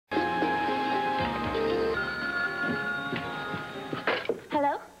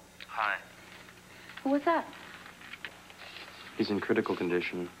What's up? He's in critical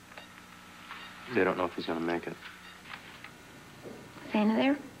condition. They don't know if he's gonna make it. Is Anna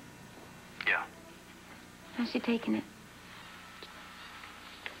there? Yeah. How's she taking it?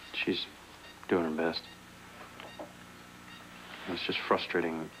 She's doing her best. It's just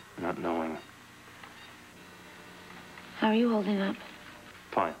frustrating not knowing. How are you holding up?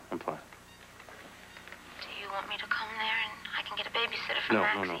 Fine, I'm fine. Do you want me to come there and I can get a babysitter for No,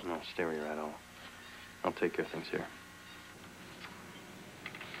 Maxie? no. Stay where you're at. I'll take care of things here.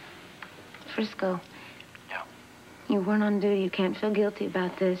 Frisco. Yeah. You weren't on duty. You can't feel guilty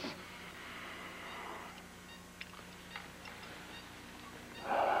about this.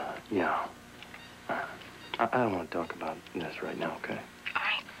 Yeah. I don't want to talk about this right now, okay? All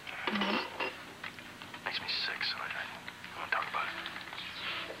right. Makes me sick, so I don't want to talk about it.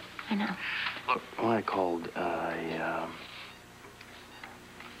 I know. Look, when I called,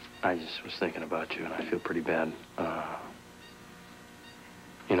 I just was thinking about you, and I feel pretty bad.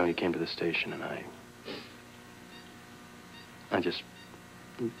 You know, you came to the station, and I'm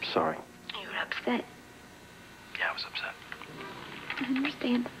sorry. You were upset. Yeah, I was upset. I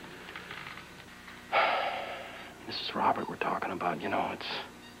understand. This is Robert we're talking about, you know,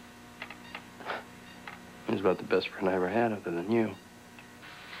 he's about the best friend I ever had other than you.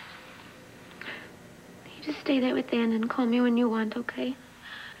 You just stay there with Anna and call me when you want, okay?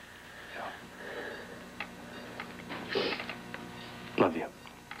 Yeah. Love you.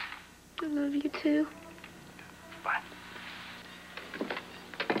 I love you, too.